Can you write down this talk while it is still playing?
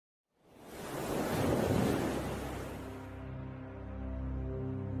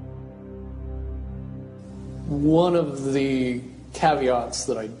One of the caveats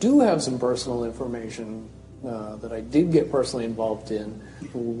that I do have some personal information that I did get personally involved in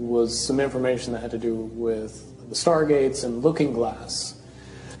was some information that had to do with the Stargates and Looking Glass,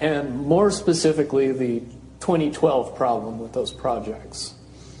 and more specifically the 2012 problem with those projects.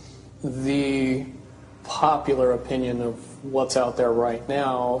 The popular opinion of what's out there right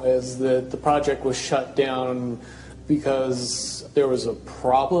now is that the project was shut down because there was a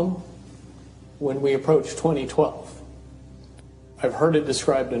problem when we approached 2012. I've heard it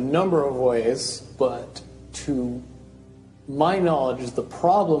described a number of ways, but to my knowledge, the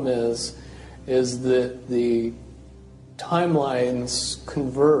problem is that the timelines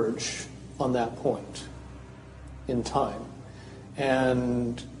converge on that point in time.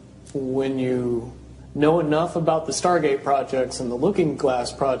 And when you know enough about the Stargate projects and the Looking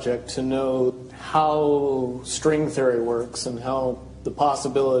Glass project to know how string theory works and how the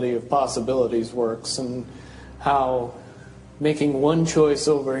possibility of possibilities works and how making one choice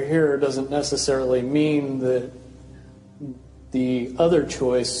over here doesn't necessarily mean that the other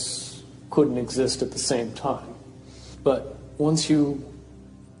choice couldn't exist at the same time. But once you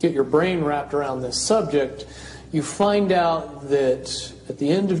get your brain wrapped around this subject, you find out that at the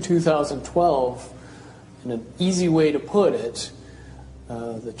end of 2012, in an easy way to put it,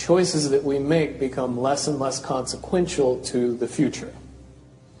 the choices that we make become less and less consequential to the future.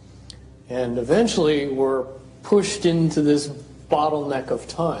 And eventually we're pushed into this bottleneck of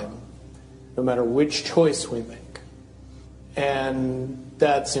time, no matter which choice we make. And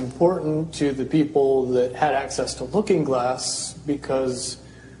that's important to the people that had access to Looking Glass because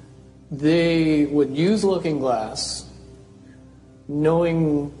they would use Looking Glass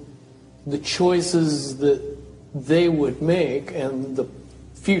knowing the choices that they would make and the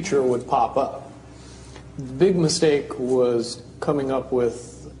future would pop up. The big mistake was coming up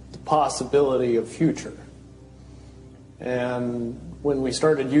with the possibility of future. And when we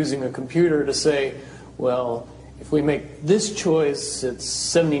started using a computer to say, well, if we make this choice, it's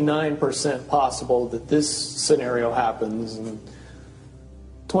 79% possible that this scenario happens, and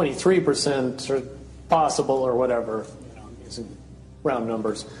 23% are possible, or whatever, using round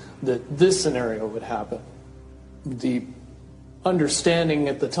numbers, that this scenario would happen. The understanding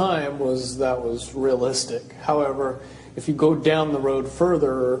at the time was that was realistic. However, if you go down the road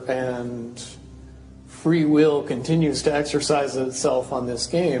further and free will continues to exercise itself on this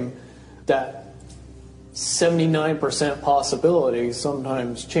game, that 79% possibility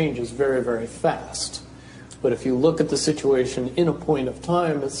sometimes changes very, very fast. But if you look at the situation in a point of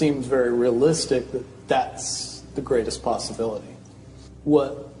time, it seems very realistic that that's the greatest possibility.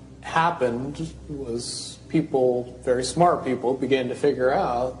 What happened was people, very smart people, began to figure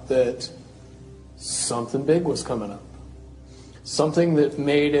out that something big was coming up. Something that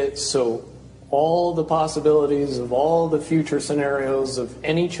made it so all the possibilities of all the future scenarios of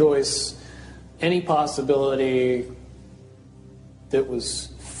any choice, any possibility that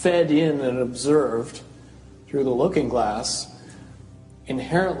was fed in and observed through the Looking Glass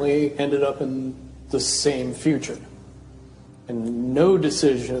inherently ended up in the same future. And no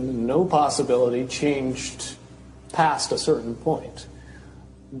decision, no possibility changed past a certain point.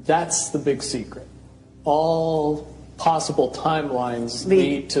 That's the big secret. All possible timelines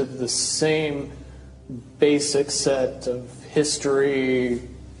lead to the same basic set of history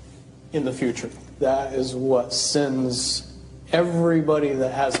in the future. That is what sends everybody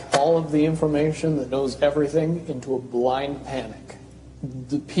that has all of the information, that knows everything, into a blind panic.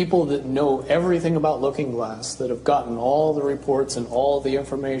 The people that know everything about Looking Glass, that have gotten all the reports and all the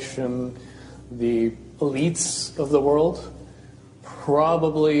information, the elites of the world,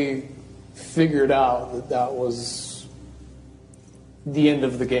 probably figured out that that was the end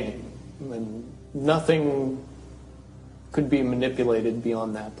of the game. And nothing could be manipulated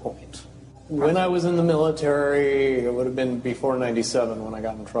beyond that point. When I was in the military, it would have been before '97 when I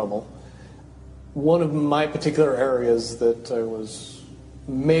got in trouble. One of my particular areas that I was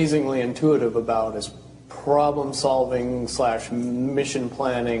amazingly intuitive about is problem solving / mission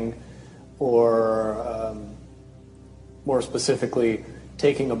planning, or more specifically,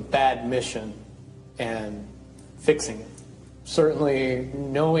 taking a bad mission and fixing it. Certainly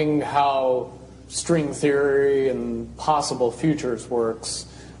knowing how string theory and possible futures works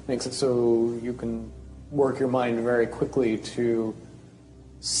makes it so you can work your mind very quickly to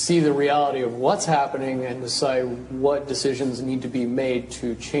see the reality of what's happening and decide what decisions need to be made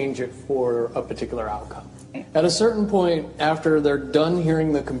to change it for a particular outcome. At a certain point, after they're done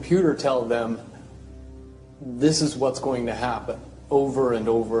hearing the computer tell them this is what's going to happen over and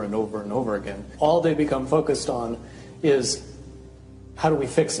over and over and over again, all they become focused on is how do we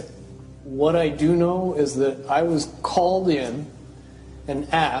fix it? What I do know is that I was called in and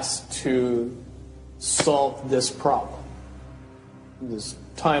asked to solve this problem, this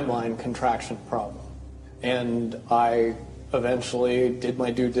timeline contraction problem. And I eventually did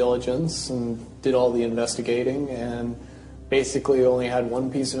my due diligence and did all the investigating and basically only had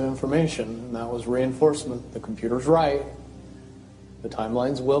one piece of information, and that was reinforcement. The computer's right. The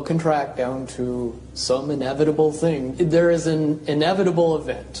timelines will contract down to some inevitable thing. There is an inevitable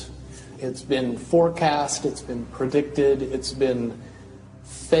event. It's been forecast, it's been predicted, it's been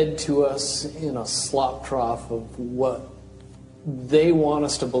fed to us in a slop trough of what they want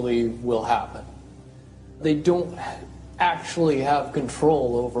us to believe will happen. They don't actually have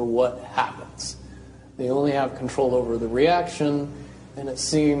control over what happens. They only have control over the reaction, and it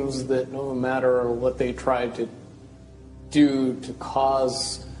seems that no matter what they try to do to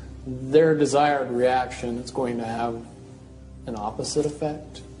cause their desired reaction, it's going to have an opposite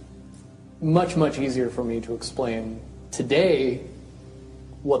effect. Much, much easier for me to explain today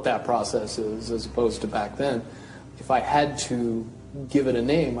what that process is as opposed to back then. If I had to give it a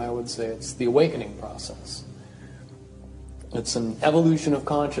name, I would say it's the awakening process. It's an evolution of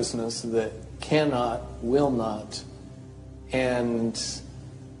consciousness that cannot, will not, and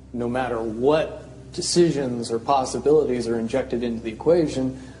no matter what decisions or possibilities are injected into the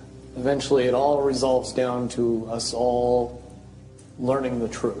equation, eventually it all resolves down to us all learning the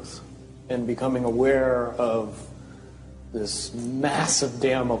truth and becoming aware of this massive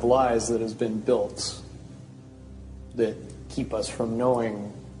dam of lies that has been built that keep us from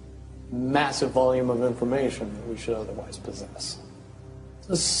knowing massive volume of information that we should otherwise possess.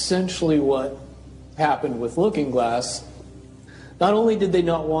 Essentially what happened with Looking Glass, not only did they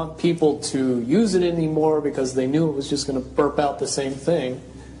not want people to use it anymore because they knew it was just going to burp out the same thing,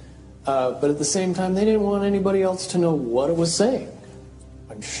 but at the same time they didn't want anybody else to know what it was saying,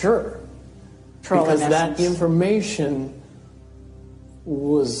 I'm sure. Because that information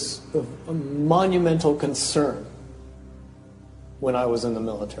was a monumental concern when I was in the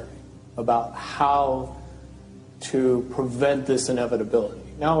military about how to prevent this inevitability.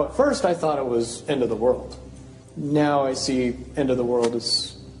 Now, at first I thought it was end of the world. Now I see end of the world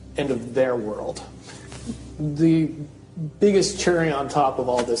as end of their world. The biggest cherry on top of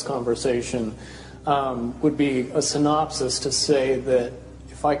all this conversation would be a synopsis to say that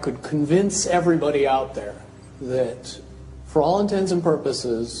if I could convince everybody out there that for all intents and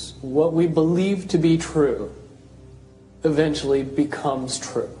purposes, what we believe to be true eventually becomes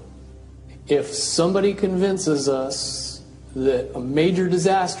true. If somebody convinces us that a major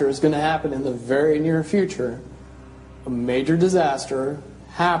disaster is going to happen in the very near future, a major disaster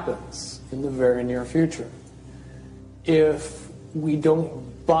happens in the very near future. If we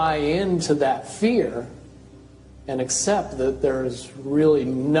don't buy into that fear and accept that there's really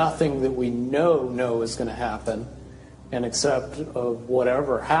nothing that we know is going to happen, and accept of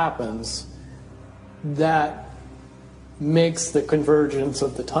whatever happens, that makes the convergence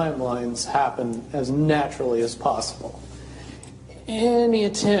of the timelines happen as naturally as possible. Any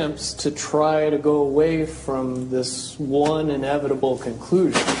attempts to try to go away from this one inevitable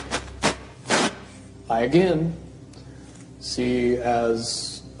conclusion, I again see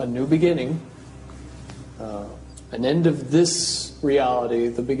as a new beginning, an end of this reality,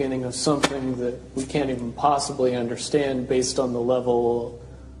 the beginning of something that we can't even possibly understand based on the level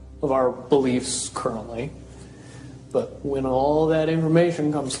of our beliefs currently. But when all that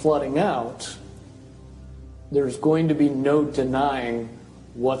information comes flooding out, there's going to be no denying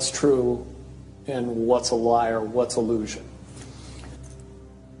what's true and what's a lie or what's illusion.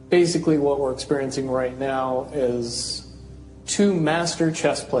 Basically what we're experiencing right now is two master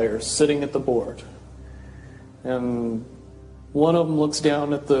chess players sitting at the board. And one of them looks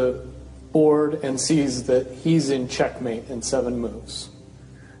down at the board and sees that he's in checkmate in 7 moves.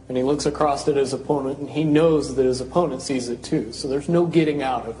 And he looks across at his opponent and he knows that his opponent sees it too. So there's no getting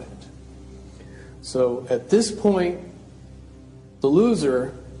out of it. So at this point, the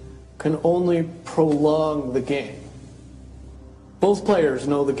loser can only prolong the game. Both players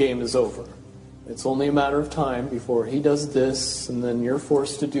know the game is over. It's only a matter of time before he does this, and then you're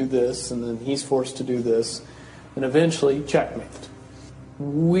forced to do this, and then he's forced to do this, and eventually checkmate.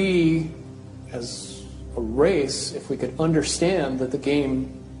 We, as a race, if we could understand that the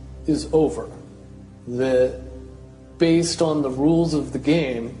game is over, that based on the rules of the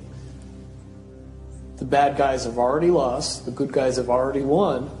game, the bad guys have already lost, the good guys have already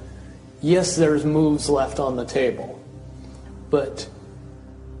won. Yes, there's moves left on the table, but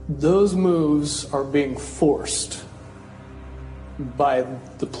those moves are being forced by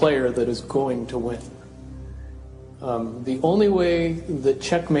the player that is going to win. The only way that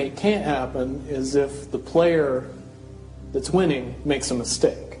checkmate can't happen is if the player that's winning makes a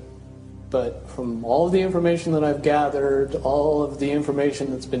mistake. But from all of the information that I've gathered, all of the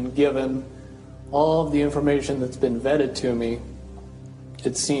information that's been given, all of the information that's been vetted to me,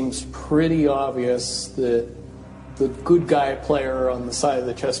 it seems pretty obvious that the good guy player on the side of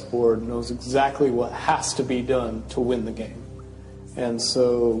the chessboard knows exactly what has to be done to win the game. And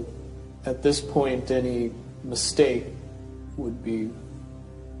so at this point, any mistake would be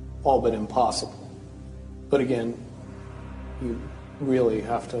all but impossible. But again, you really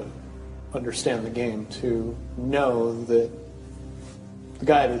have to understand the game to know that the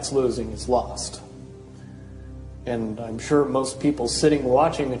guy that's losing is lost. And I'm sure most people sitting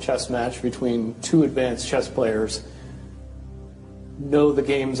watching a chess match between two advanced chess players know the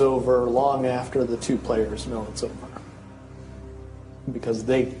game's over long after the two players know it's over. Because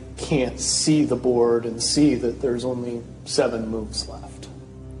they can't see the board and see that there's only 7 moves left.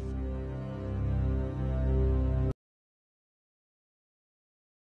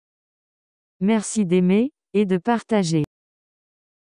 Merci d'aimer et de partager.